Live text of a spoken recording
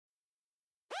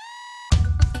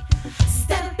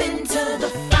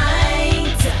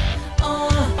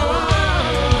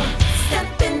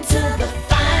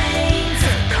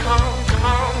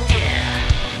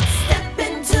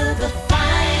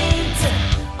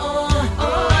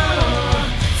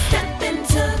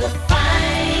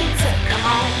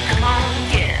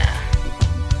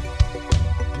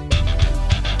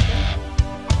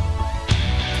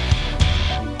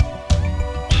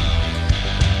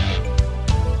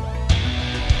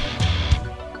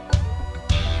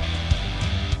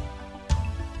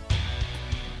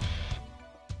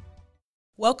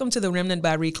Welcome to the Remnant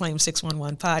by Reclaim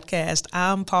 611 podcast.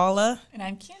 I'm Paula. And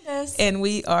I'm Candace. And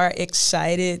we are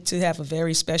excited to have a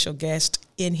very special guest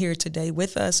in here today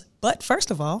with us. But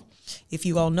first of all, if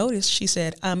you all noticed, she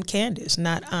said, I'm Candace,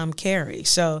 not I'm Carrie.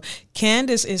 So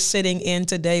Candace is sitting in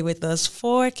today with us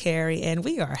for Carrie, and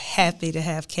we are happy to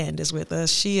have Candace with us.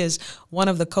 She is one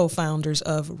of the co-founders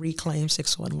of Reclaim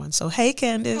 611. So hey,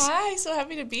 Candace. Hi, so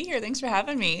happy to be here. Thanks for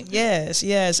having me. Yes.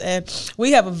 And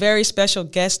we have a very special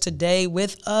guest today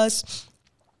with us.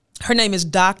 Her name is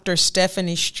Dr.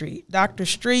 Stephanie Streat. Dr.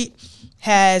 Streat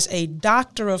has a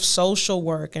Doctor of Social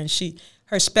Work, and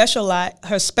her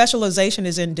specialization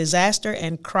is in disaster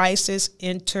and crisis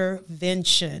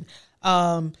intervention.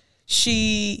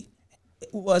 She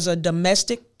was a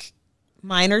domestic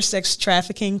minor sex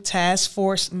trafficking task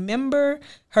force member.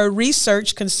 Her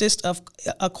research consists of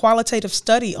a qualitative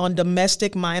study on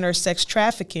domestic minor sex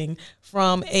trafficking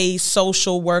from a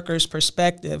social worker's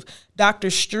perspective. Dr.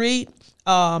 Streat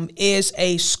is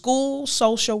a school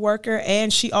social worker,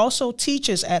 and she also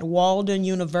teaches at Walden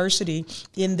University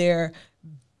in their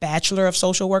Bachelor of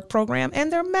Social Work program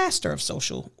and their Master of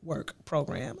Social Work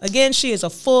program. Again, she is a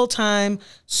full-time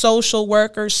social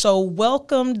worker. So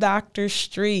welcome, Dr.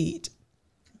 Streat.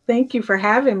 Thank you for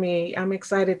having me. I'm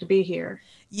excited to be here.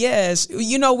 Yes.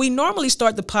 You know, we normally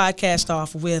start the podcast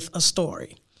off with a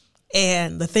story.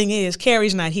 And the thing is,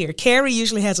 Carrie's not here. Carrie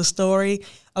usually has a story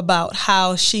about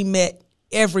how she met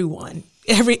everyone.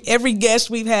 Every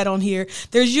guest we've had on here,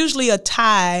 there's usually a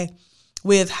tie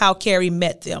with how Carrie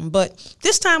met them. But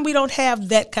this time we don't have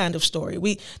that kind of story.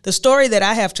 The story that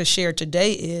I have to share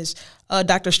today is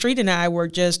Dr. Streat and I were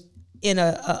just in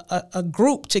a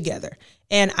group together,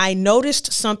 and I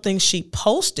noticed something she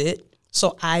posted,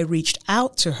 so I reached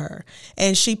out to her,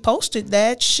 and she posted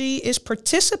that she is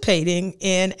participating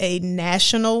in a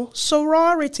national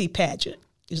sorority pageant.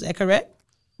 Is that correct?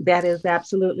 That is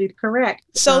absolutely correct.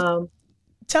 So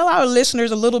tell our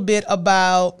listeners a little bit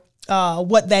about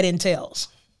what that entails.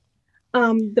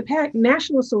 The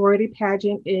National Sorority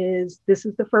Pageant this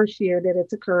is the first year that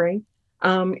it's occurring.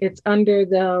 It's under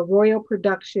the Royal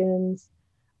Productions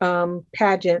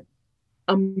pageant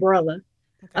umbrella,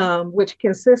 okay, which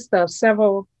consists of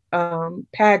several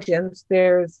pageants.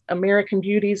 There's American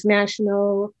Beauties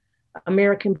National,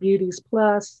 American Beauties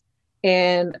Plus,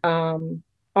 and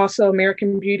also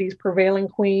American Beauties Prevailing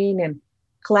Queen and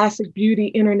Classic Beauty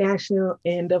International,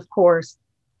 and of course,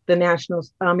 the National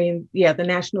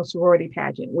Sorority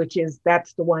Pageant,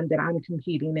 that's the one that I'm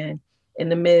competing in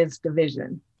the Ms.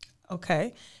 division.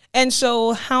 Okay. And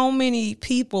so how many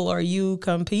people are you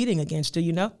competing against? Do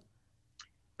you know?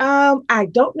 I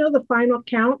don't know the final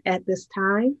count at this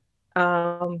time,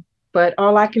 but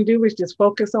all I can do is just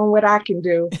focus on what I can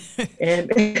do and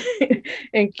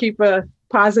and keep a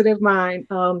positive mind.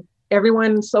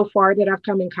 Everyone so far that I've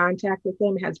come in contact with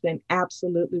them has been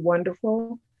absolutely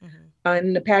wonderful. Mm-hmm.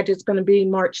 And the pageant's going to be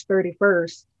March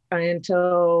 31st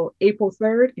until April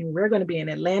 3rd, and we're going to be in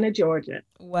Atlanta, Georgia.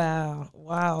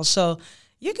 Wow. So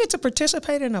you get to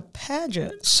participate in a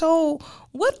pageant. So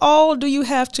what all do you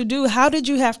have to do? How did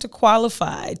you have to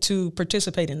qualify to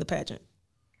participate in the pageant?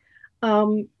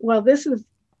 Well,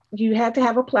 you had to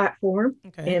have a platform,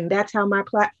 okay, and that's how my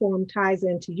platform ties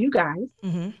into you guys.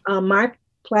 Mm-hmm. My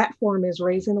platform is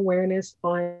raising awareness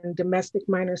on domestic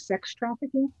minor sex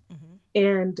trafficking. Mm-hmm.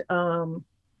 And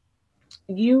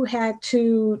you had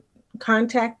to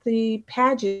contact the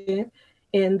pageant,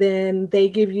 and then they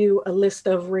give you a list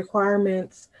of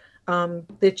requirements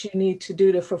that you need to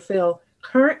do to fulfill.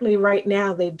 Currently, right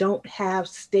now, they don't have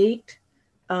state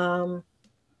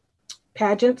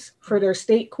pageants for their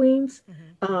state queens.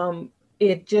 Mm-hmm.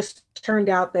 It just turned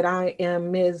out that I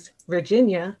am Ms.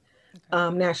 Virginia,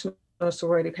 okay, National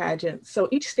Sorority Pageant. So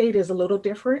each state is a little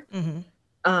different,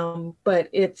 mm-hmm, but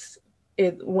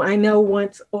I know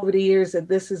once over the years that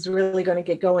this is really going to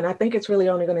get going. I think it's really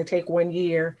only going to take 1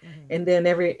 year, mm-hmm, and then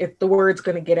if the word's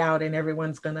going to get out and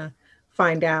everyone's going to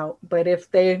find out. But if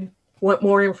they want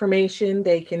more information,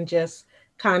 they can just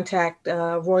contact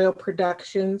Royal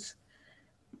Productions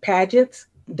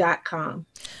Pageants.com.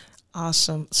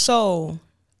 Awesome. So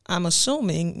I'm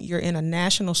assuming you're in a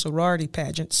national sorority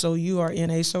pageant, so you are in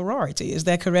a sorority. Is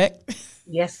that correct?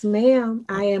 Yes, ma'am.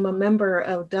 I am a member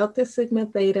of Delta Sigma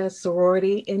Theta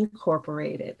Sorority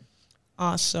Incorporated.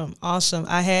 Awesome.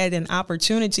 I had an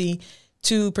opportunity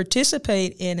to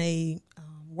participate in a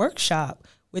workshop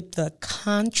with the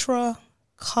Contra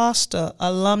Costa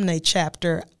Alumni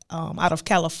Chapter out of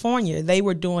California. They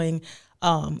were doing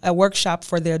a workshop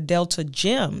for their Delta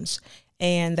Gems,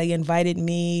 and they invited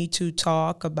me to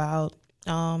talk about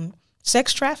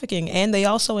sex trafficking, and they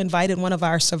also invited one of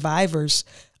our survivors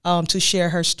to share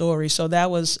her story. So that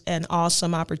was an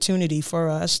awesome opportunity for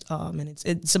us. And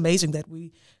it's amazing that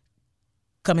we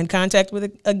come in contact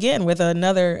with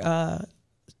another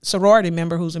sorority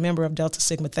member who's a member of Delta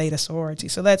Sigma Theta sorority.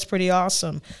 So that's pretty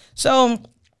awesome. So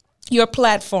your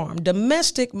platform,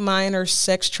 domestic minor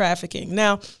sex trafficking.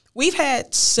 Now, we've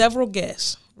had several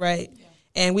guests, right? Yeah.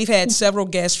 And we've had several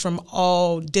guests from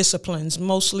all disciplines,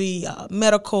 mostly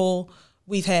medical.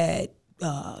 We've had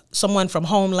someone from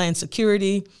Homeland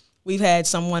Security. We've had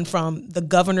someone from the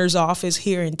governor's office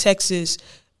here in Texas.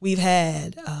 We've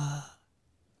had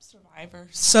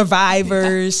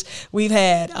survivors. We've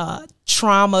had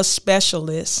trauma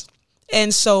specialists.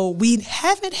 And so we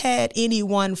haven't had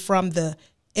anyone from the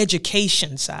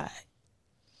education side.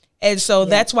 And so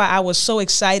that's why I was so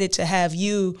excited to have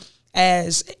you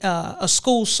as a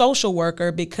school social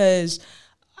worker, because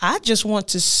I just want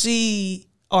to see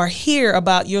or hear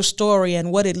about your story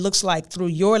and what it looks like through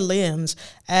your lens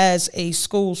as a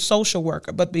school social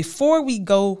worker. But before we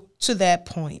go to that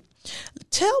point,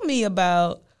 tell me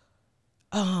about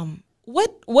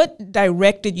what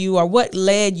directed you or what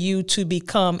led you to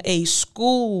become a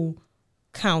school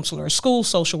counselor, a school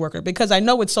social worker? Because I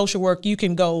know with social work, you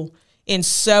can go in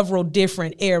several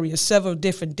different areas, several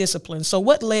different disciplines. So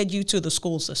what led you to the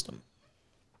school system?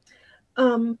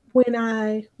 When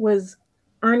I was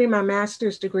earning my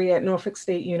master's degree at Norfolk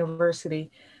State University,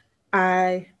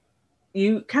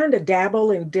 you kind of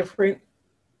dabble in different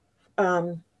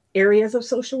areas of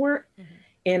social work. Mm-hmm.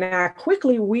 And I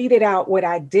quickly weeded out what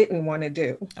I didn't want to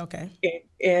do. Okay.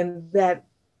 And that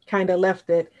kind of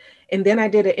left it. And then I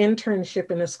did an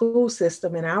internship in the school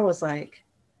system, and I was like,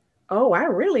 oh, I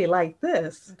really like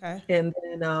this. Okay. And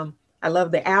then I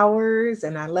love the hours,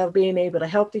 and I love being able to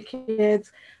help the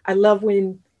kids. I love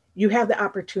when you have the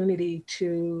opportunity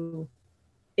to,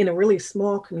 in a really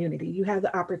small community, you have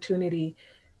the opportunity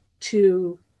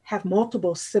to have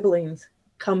multiple siblings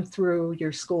come through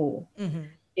your school. Mm-hmm.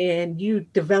 And you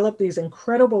develop these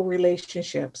incredible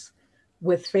relationships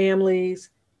with families,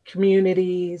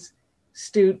 communities,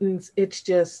 students. It's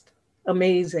just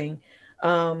amazing.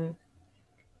 In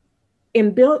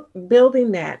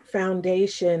building that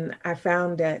foundation, I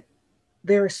found that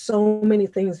there are so many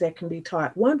things that can be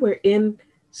taught. One, we're in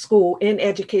school, in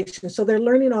education, so they're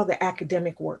learning all the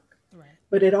academic work. Right.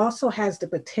 But it also has the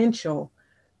potential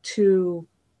to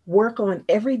work on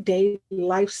everyday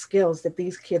life skills that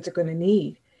these kids are going to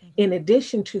need, in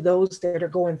addition to those that are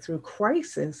going through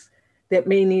crisis that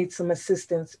may need some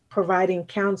assistance, providing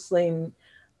counseling,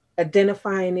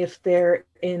 identifying if they're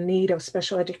in need of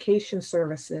special education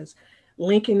services,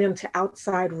 linking them to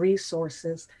outside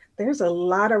resources. There's a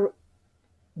lot of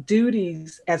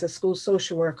duties as a school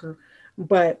social worker,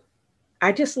 but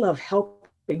I just love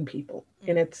helping people,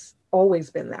 and it's always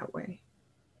been that way.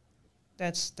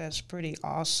 That's pretty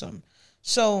awesome.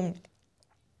 So,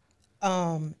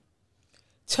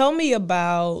 tell me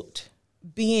about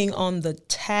being on the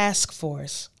task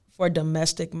force for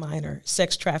domestic minor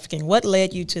sex trafficking. What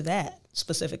led you to that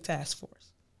specific task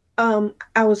force?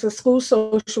 I was a school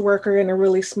social worker in a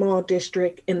really small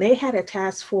district, and they had a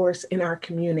task force in our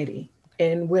community.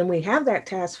 And when we have that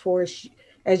task force,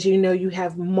 as you know, you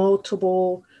have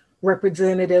multiple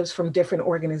representatives from different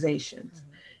organizations. Mm-hmm.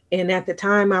 And at the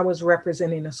time I was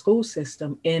representing a school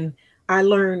system, and I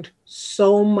learned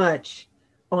so much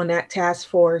on that task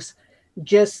force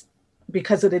just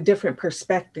because of the different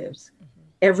perspectives. Mm-hmm.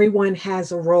 Everyone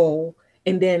has a role,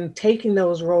 and then taking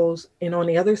those roles and on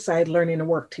the other side, learning to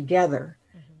work together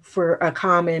for a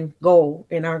common goal.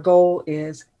 And our goal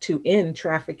is to end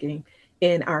trafficking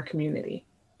in our community.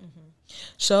 Mm-hmm.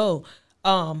 So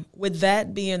with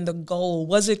that being the goal,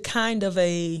 was it kind of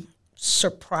a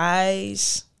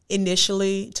surprise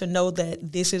initially to know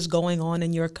that this is going on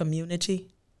in your community?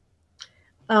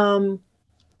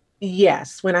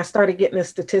 Yes. When I started getting the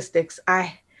statistics,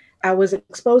 I was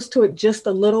exposed to it just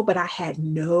a little, but I had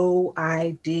no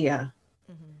idea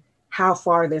how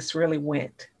far this really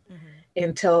went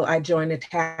until I joined the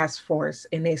task force,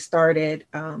 and they started,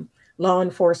 law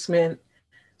enforcement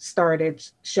started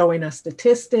showing us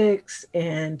statistics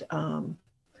and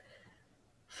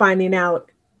finding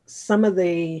out some of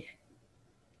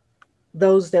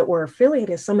those that were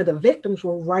affiliated, some of the victims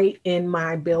were right in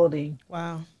my building.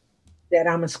 Wow. That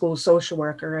I'm a school social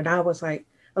worker. And I was like,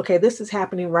 okay, this is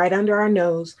happening right under our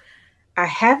nose. I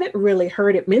haven't really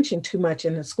heard it mentioned too much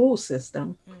in the school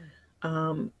system.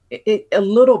 A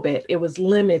little bit, it was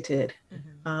limited.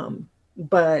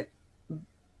 But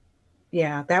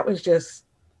yeah, that was just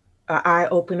an eye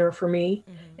opener for me.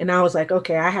 And I was like,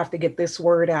 okay, I have to get this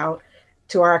word out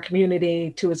to our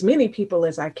community, to as many people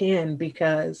as I can,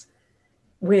 because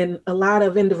when a lot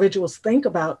of individuals think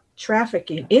about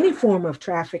trafficking, any form of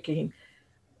trafficking,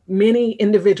 many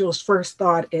individuals' first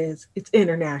thought is it's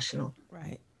international.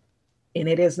 Right. And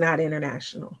it is not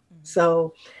international. Mm-hmm.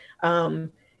 So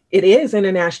it is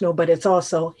international, but it's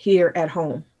also here at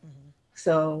home. Mm-hmm.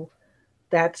 So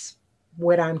that's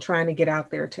what I'm trying to get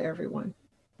out there to everyone.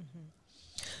 Mm-hmm.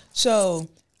 So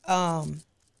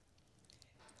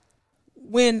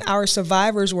when our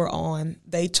survivors were on,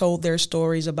 they told their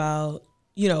stories about,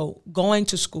 going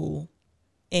to school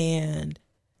and,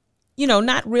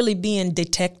 not really being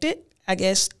detected, I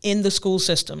guess, in the school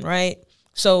system, right?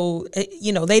 So,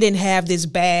 they didn't have this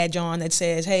badge on that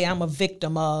says, hey, I'm a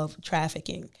victim of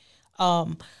trafficking.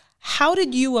 How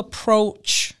did you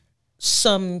approach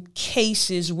some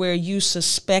cases where you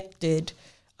suspected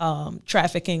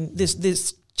trafficking,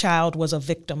 this child was a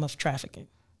victim of trafficking?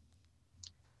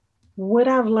 What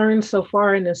I've learned so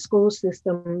far in the school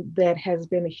system that has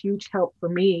been a huge help for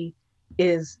me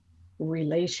is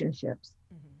relationships.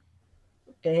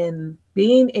 Mm-hmm. And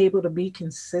being able to be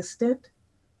consistent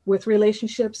with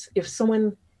relationships. If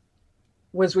someone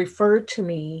was referred to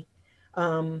me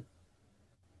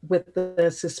with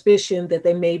the suspicion that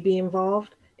they may be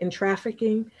involved in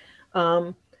trafficking,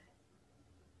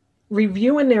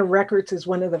 reviewing their records is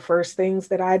one of the first things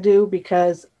that I do,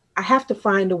 because I have to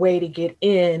find a way to get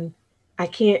in. I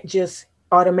can't just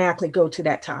automatically go to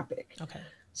that topic. Okay.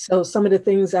 So some of the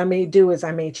things I may do is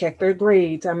I may check their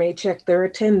grades, I may check their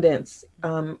attendance,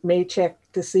 may check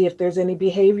to see if there's any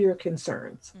behavior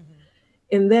concerns. Mm-hmm.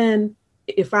 And then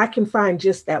if I can find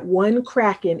just that one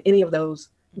crack in any of those,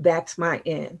 that's my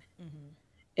in. Mm-hmm.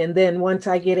 And then once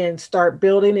I get in, start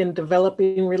building and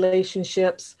developing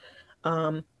relationships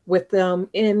with them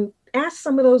and ask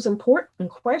some of those important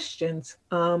questions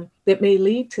that may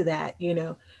lead to that.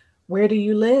 Where do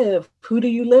you live? Who do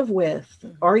you live with?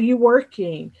 Mm-hmm. Are you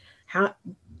working?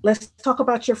 Let's talk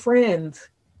about your friends.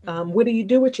 What do you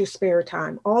do with your spare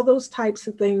time? All those types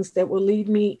of things that will lead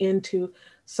me into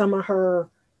some of her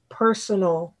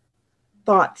personal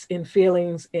thoughts and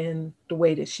feelings in the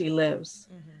way that she lives.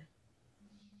 Mm-hmm.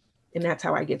 And that's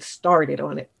how I get started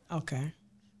on it. Okay.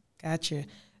 Gotcha.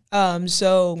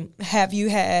 So have you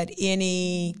had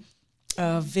any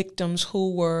victims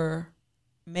who were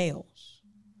males?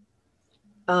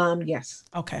 Yes.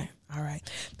 Okay. All right.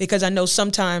 Because I know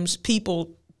sometimes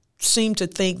people seem to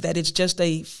think that it's just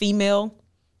a female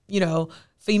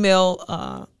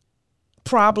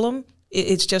problem.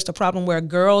 It's just a problem where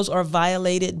girls are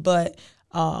violated, but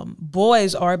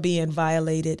boys are being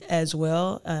violated as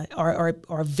well,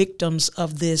 are victims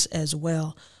of this as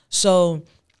well. So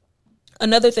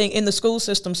another thing in the school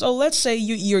system. So let's say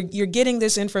you're getting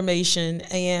this information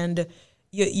and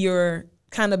you're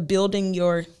kind of building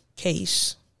your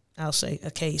case. I'll say a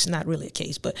case, not really a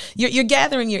case, but you're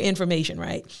gathering your information,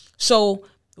 right? So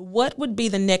what would be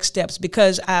the next steps?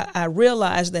 Because I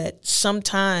realize that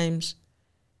sometimes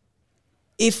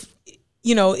if,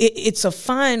 it's a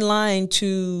fine line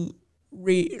to,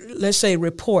 let's say,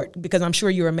 report, because I'm sure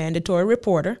you're a mandatory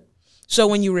reporter. So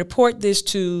when you report this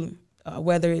to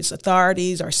whether it's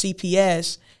authorities or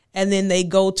CPS, and then they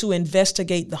go to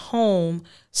investigate the home,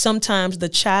 sometimes the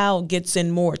child gets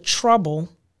in more trouble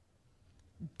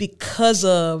because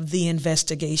of the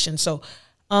investigation. So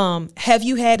have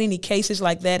you had any cases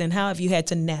like that, and how have you had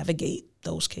to navigate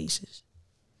those cases?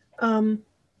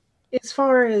 As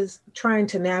far as trying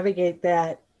to navigate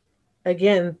that,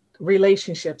 again,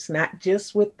 relationships, not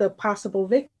just with the possible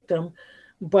victim,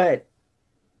 but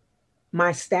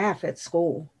my staff at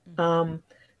school,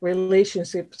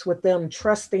 relationships with them,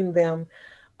 trusting them.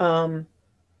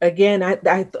 Again,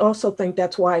 I also think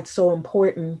that's why it's so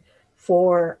important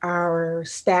for our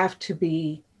staff to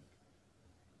be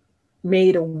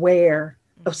made aware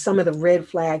of some of the red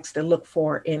flags to look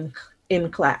for in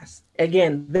class.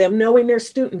 Again, them knowing their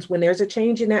students when there's a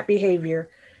change in that behavior,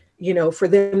 for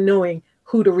them knowing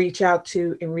who to reach out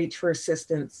to and reach for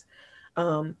assistance.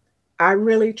 I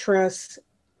really trust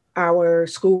our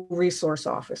school resource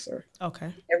officer.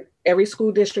 Okay. Every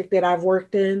school district that I've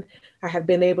worked in, I have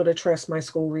been able to trust my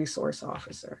school resource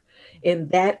officer. And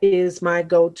that is my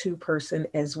go-to person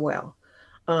as well.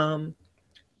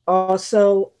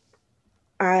 Also,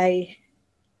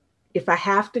 if I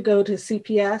have to go to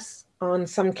CPS on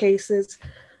some cases,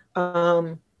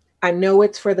 I know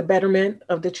it's for the betterment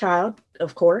of the child,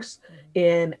 of course,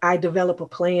 and I develop a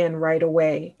plan right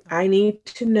away. I need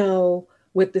to know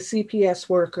with the CPS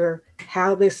worker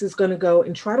how this is going to go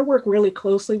and try to work really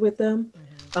closely with them,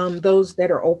 those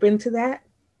that are open to that,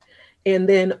 and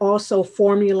then also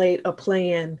formulate a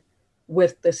plan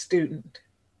with the student.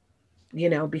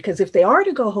 Because if they are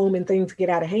to go home and things get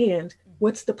out of hand,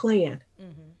 what's the plan?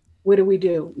 Mm-hmm. What do we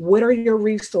do? What are your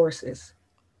resources?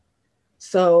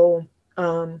 So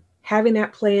having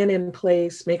that plan in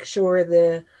place, make sure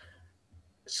the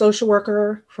social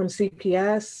worker from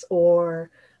CPS or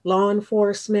law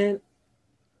enforcement,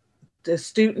 the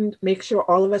student, make sure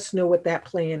all of us know what that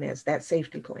plan is, that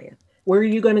safety plan. Where are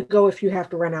you going to go if you have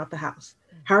to run out the house?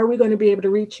 How are we going to be able to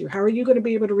reach you? How are you going to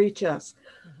be able to reach us?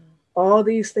 Mm-hmm. All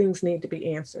these things need to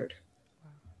be answered.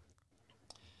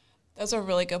 Those are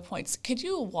really good points. Could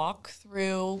you walk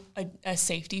through a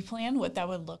safety plan, what that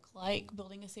would look like,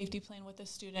 building a safety plan with a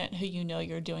student who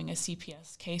you're doing a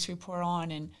CPS case report on,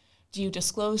 and do you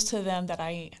disclose to them that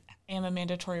I am a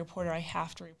mandatory reporter, I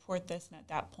have to report this, and at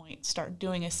that point start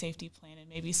doing a safety plan and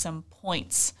maybe some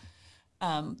points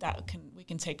that we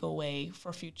can take away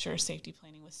for future safety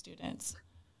planning with students?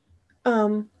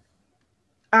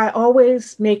 I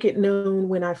always make it known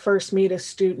when I first meet a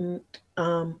student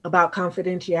about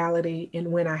confidentiality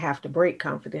and when I have to break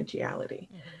confidentiality.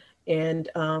 And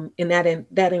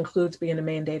that includes being a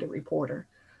mandated reporter.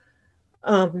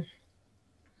 Um,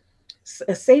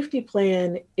 a safety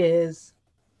plan is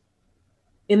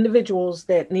individuals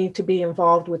that need to be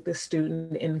involved with the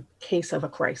student in case of a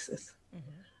crisis.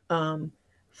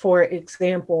 For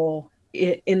example,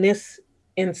 in this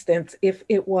instance, if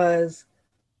it was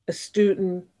a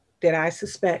student that I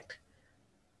suspect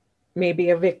may be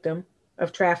a victim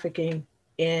of trafficking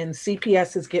and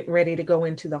CPS is getting ready to go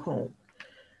into the home.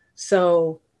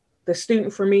 So the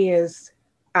student for me is,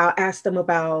 I'll ask them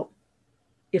about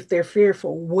if they're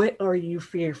fearful, what are you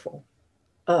fearful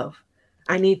of?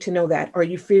 I need to know that. Are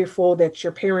you fearful that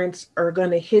your parents are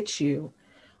going to hit you?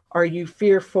 Are you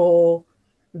fearful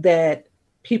that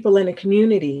people in the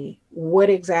community, what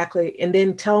exactly? And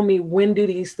then tell me, when do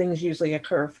these things usually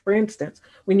occur? For instance,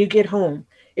 when you get home,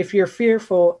 if you're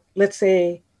fearful, let's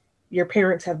say your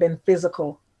parents have been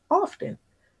physical often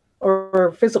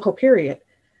or physical period.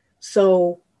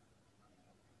 So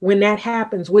when that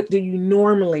happens, what do you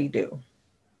normally do?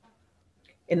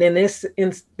 And then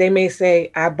they may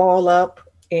say, I ball up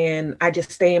and I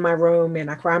just stay in my room and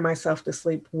I cry myself to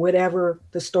sleep, whatever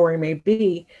the story may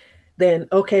be. Then,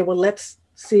 okay, well, let's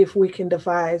see if we can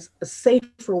devise a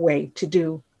safer way to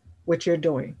do what you're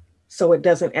doing so it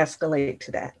doesn't escalate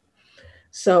to that.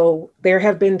 So there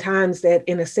have been times that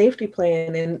in a safety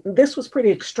plan, and this was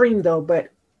pretty extreme though, but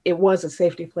it was a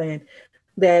safety plan,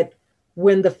 that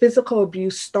when the physical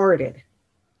abuse started,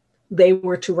 they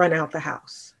were to run out the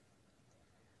house.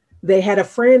 They had a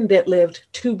friend that lived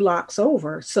 2 blocks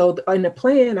over. So in the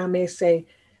plan, I may say,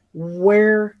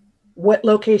 what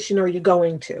location are you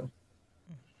going to?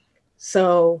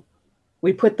 So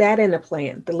we put that in the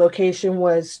plan. The location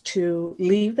was to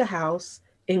leave the house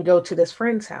and go to this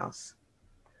friend's house.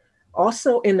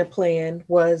 Also in the plan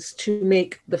was to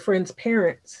make the friend's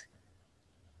parents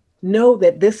know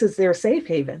that this is their safe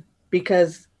haven,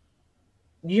 because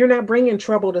you're not bringing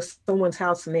trouble to someone's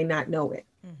house and they not know it.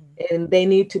 And they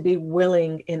need to be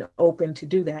willing and open to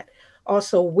do that.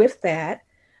 Also with that,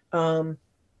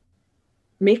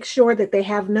 make sure that they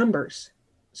have numbers.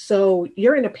 So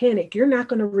you're in a panic, you're not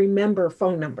going to remember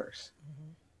phone numbers.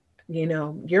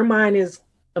 Your mind is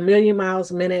a million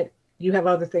miles a minute. You have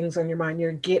other things on your mind.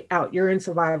 You're in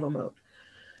survival mode.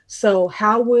 So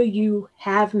how will you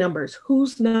have numbers?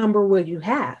 Whose number will you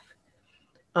have?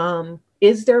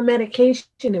 Is there medication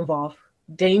involved?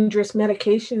 Dangerous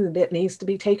medication that needs to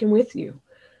be taken with you?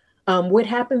 What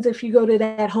happens if you go to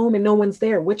that home and no one's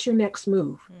there? What's your next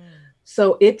move?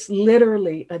 So it's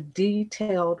literally a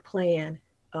detailed plan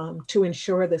to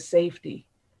ensure the safety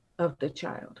of the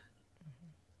child.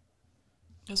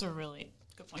 Those are really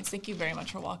good points. Thank you very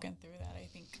much for walking through that. I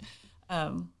think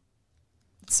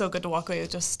it's so good to walk away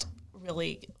with just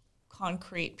really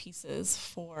concrete pieces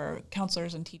for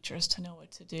counselors and teachers to know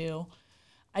what to do.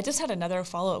 I just had another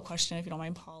follow-up question, if you don't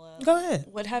mind, Paula. Go ahead.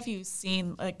 What have you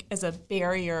seen as a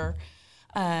barrier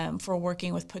for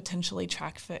working with potentially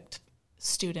trafficked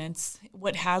students?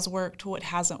 What has worked? What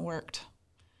hasn't worked?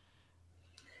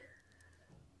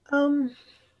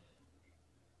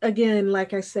 Again,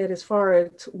 like I said, as far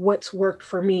as what's worked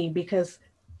for me, because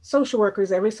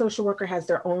every social worker has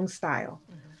their own style.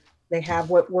 They have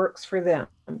what works for them.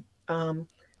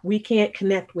 We can't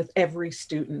connect with every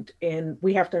student, and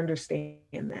we have to understand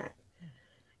that.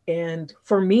 And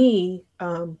for me,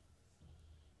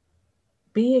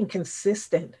 being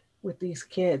consistent with these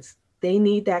kids, they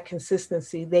need that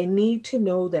consistency. They need to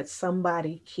know that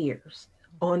somebody cares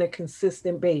on a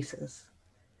consistent basis,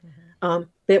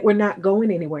 that we're not going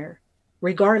anywhere.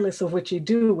 Regardless of what you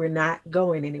do, we're not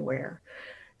going anywhere.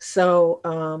 So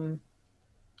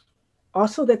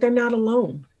Also that they're not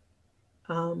alone.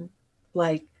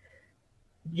 Like,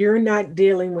 you're not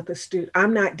dealing with a student.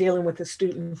 I'm not dealing with a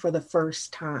student for the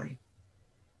first time.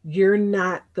 You're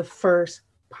not the first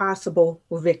possible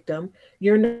victim.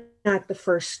 You're not the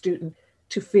first student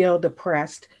to feel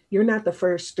depressed. You're not the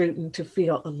first student to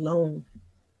feel alone.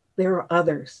 There are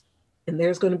others, and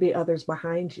there's going to be others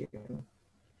behind you.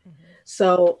 Mm-hmm.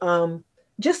 So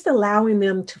just allowing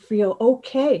them to feel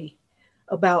okay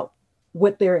about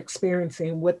what they're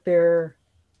experiencing, what they're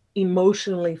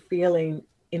emotionally feeling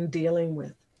and dealing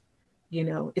with. You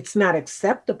know, it's not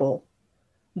acceptable,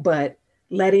 but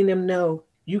letting them know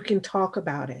you can talk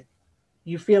about it.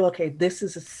 You feel, okay, this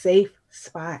is a safe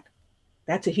spot.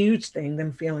 That's a huge thing,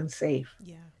 them feeling safe.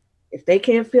 Yeah. If they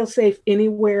can't feel safe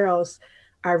anywhere else,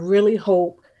 I really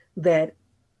hope that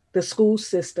the school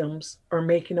systems are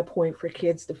making a point for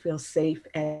kids to feel safe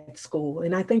at school.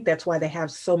 And I think that's why they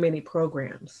have so many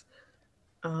programs.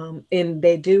 And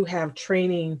they do have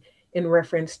training in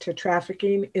reference to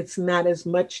trafficking. It's not as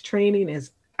much training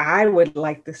as I would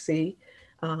like to see.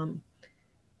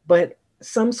 But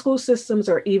some school systems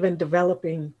are even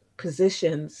developing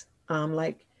positions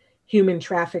like human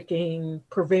trafficking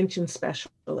prevention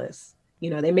specialists. You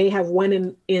know, they may have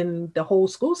one in the whole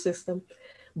school system,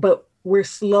 but we're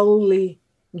slowly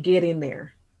getting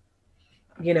there.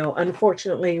 You know,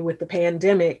 unfortunately, with the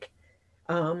pandemic,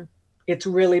 it's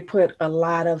really put a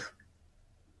lot of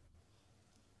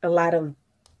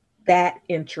that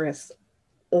interest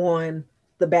on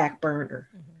the back burner.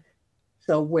 Mm-hmm.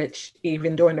 So, which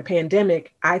even during the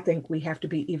pandemic, I think we have to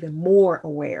be even more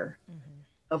aware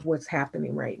of what's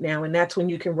happening right now. And that's when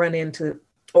you can run into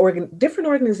different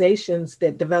organizations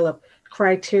that develop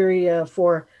criteria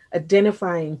for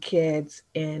identifying kids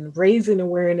and raising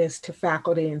awareness to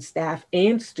faculty and staff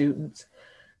and students.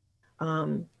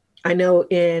 I know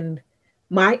in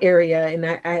my area, and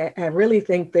I really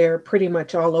think they're pretty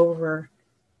much all over,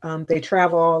 they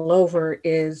travel all over,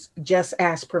 is Just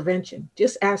Ask Prevention.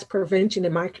 Just Ask Prevention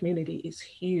in my community is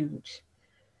huge.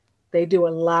 They do a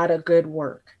lot of good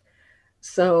work.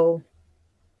 So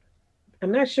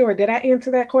I'm not sure. Did I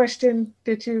answer that question?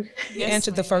 Did you? You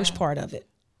answered the first part of it.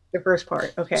 The first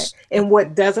part. Okay. And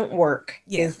what doesn't work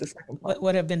is the second part.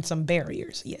 What have been some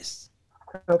barriers? Yes.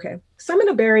 Okay. Some of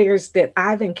the barriers that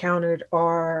I've encountered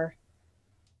are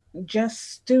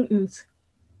just students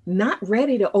not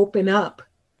ready to open up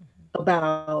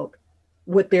about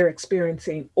what they're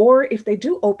experiencing. Or if they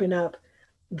do open up,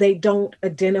 they don't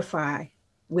identify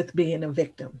with being a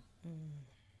victim.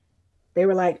 They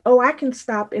were like, oh, I can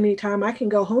stop anytime. I can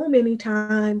go home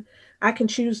anytime. I can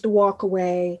choose to walk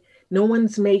away. No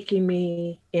one's making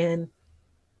me. And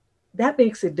that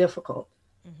makes it difficult.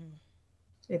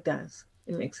 Mm-hmm. It does.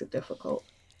 It makes it difficult.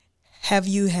 Have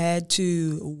you had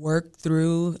to work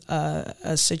through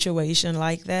a situation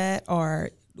like that? Or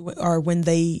when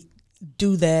they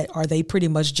do that, are they pretty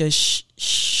much just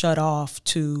shut off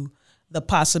to the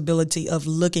possibility of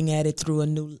looking at it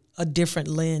through a different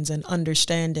lens and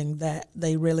understanding that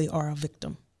they really are a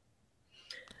victim?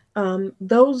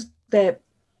 Those that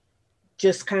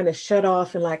just kind of shut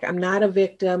off and like, I'm not a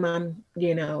victim.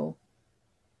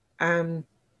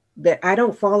 That I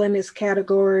don't fall in this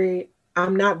category.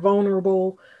 I'm not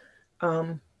vulnerable.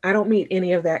 I don't meet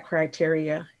any of that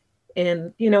criteria.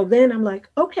 And, then I'm like,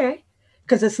 okay,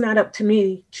 because it's not up to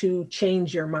me to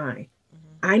change your mind.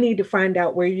 I need to find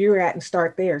out where you're at and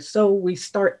start there. So we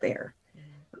start there.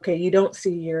 Okay, you don't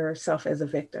see yourself as a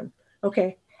victim.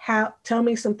 Okay, tell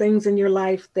me some things in your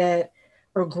life that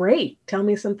are great. Tell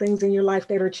me some things in your life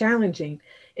that are challenging.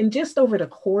 And just over the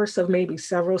course of maybe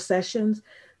several sessions,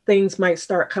 things might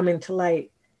start coming to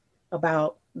light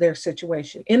about their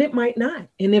situation. And it might not.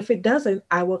 And if it doesn't,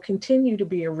 I will continue to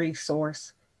be a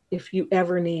resource. If you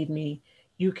ever need me,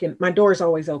 my door is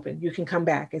always open. You can come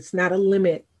back. It's not a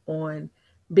limit on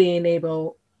being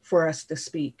able for us to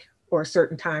speak or a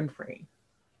certain time frame.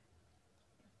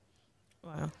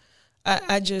 Wow.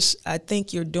 I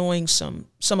think you're doing some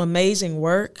amazing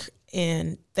work,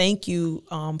 and thank you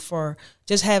for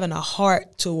just having a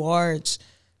heart towards,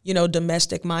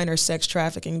 domestic minor sex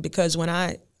trafficking, because when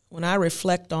I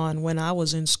reflect on when I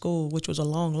was in school, which was a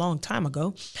long, long time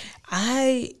ago,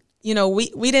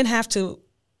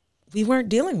 we weren't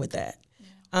dealing with that.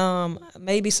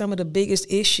 Maybe some of the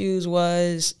biggest issues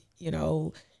was,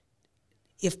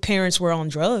 if parents were on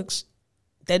drugs,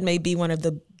 that may be one of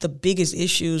the biggest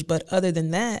issues. But other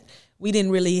than that, we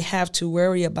didn't really have to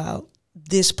worry about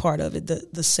this part of it,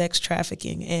 the sex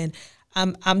trafficking. And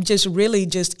I'm just really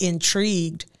just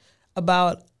intrigued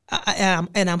about,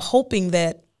 and I'm hoping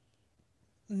that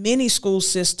many school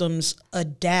systems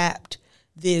adapt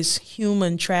this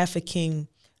human trafficking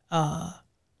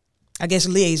I guess,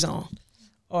 liaison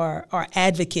or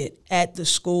advocate at the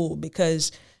school,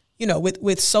 because, you know,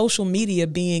 with social media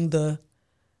being the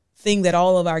thing that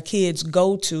all of our kids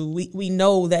go to, we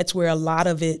know that's where a lot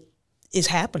of it is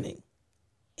happening.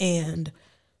 And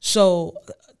so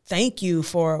thank you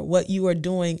for what you are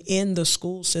doing in the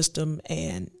school system,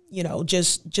 and, you know,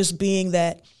 just being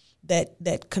that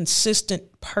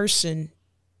consistent person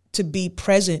to be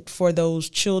present for those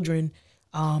children,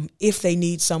 if they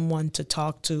need someone to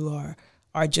talk to,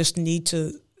 or just need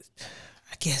to,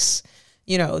 I guess,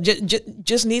 you know,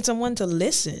 just need someone to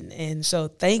listen. And so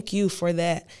thank you for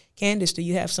that. Candace, do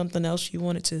you have something else you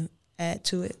wanted to add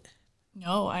to it?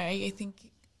 No, I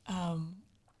think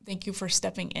thank you for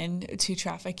stepping into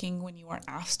trafficking when you weren't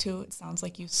asked to. It sounds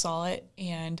like you saw it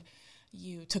and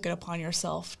you took it upon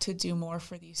yourself to do more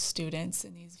for these students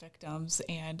and these victims.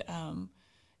 And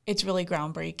it's really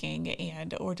groundbreaking,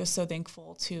 and we're just so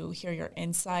thankful to hear your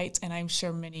insights. And I'm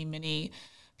sure many, many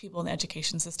people in the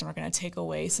education system are going to take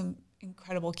away some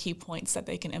incredible key points that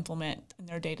they can implement in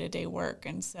their day-to-day work.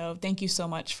 And so thank you so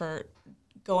much for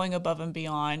going above and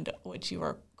beyond what you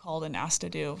were called and asked to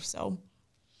do. So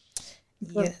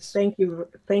yes. Thank you.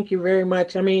 Thank you very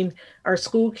much. I mean, our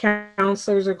school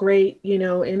counselors are great, you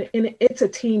know, and it's a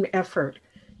team effort,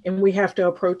 and we have to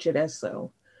approach it as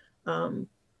so,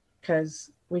 because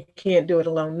we can't do it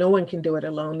alone. No one can do it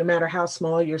alone, no matter how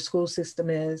small your school system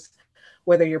is,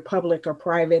 whether you're public or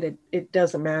private, it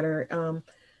doesn't matter.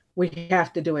 We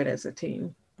have to do it as a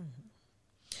team.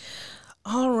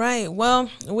 All right. Well,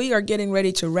 we are getting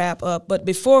ready to wrap up. But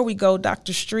before we go,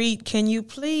 Dr. Streat, can you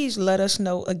please let us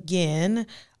know again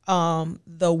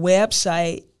the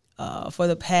website for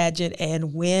the pageant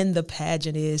and when the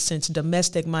pageant is, since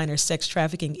domestic minor sex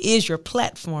trafficking is your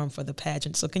platform for the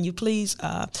pageant. So can you please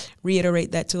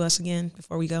reiterate that to us again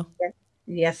before we go?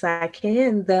 Yes, I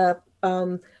can. The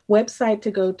website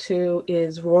to go to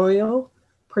is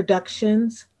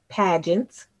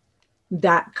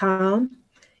royalproductionspageants.com.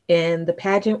 And the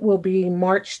pageant will be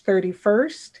March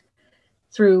 31st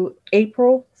through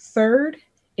April 3rd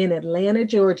in Atlanta,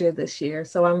 Georgia this year.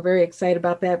 So I'm very excited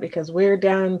about that, because we're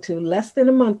down to less than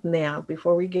a month now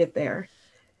before we get there.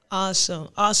 Awesome.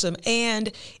 Awesome.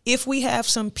 And if we have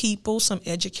some people, some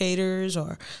educators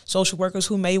or social workers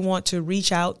who may want to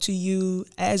reach out to you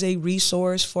as a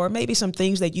resource for maybe some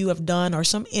things that you have done, or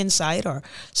some insight or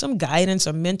some guidance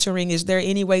or mentoring, is there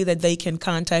any way that they can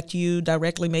contact you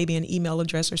directly, maybe an email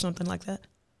address or something like that?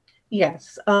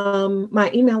 Yes.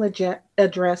 My email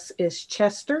address is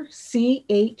Chester, CHESTER,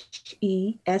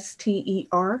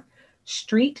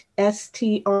 Streat,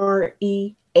 STREAT,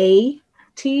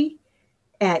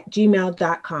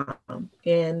 @gmail.com.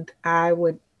 And I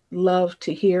would love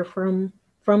to hear from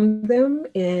them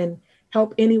and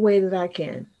help any way that I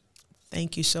can.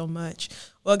 Thank you so much.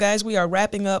 Well, guys, we are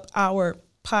wrapping up our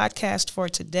podcast for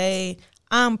today.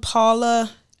 I'm Paula.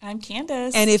 I'm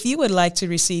Candace. And if you would like to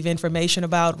receive information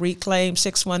about Reclaim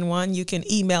 611, you can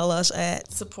email us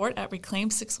at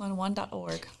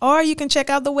support@reclaim611.org. Or you can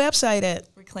check out the website at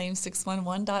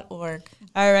reclaim611.org.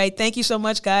 All right. Thank you so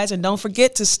much, guys. And don't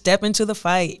forget to step into the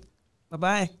fight.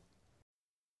 Bye-bye.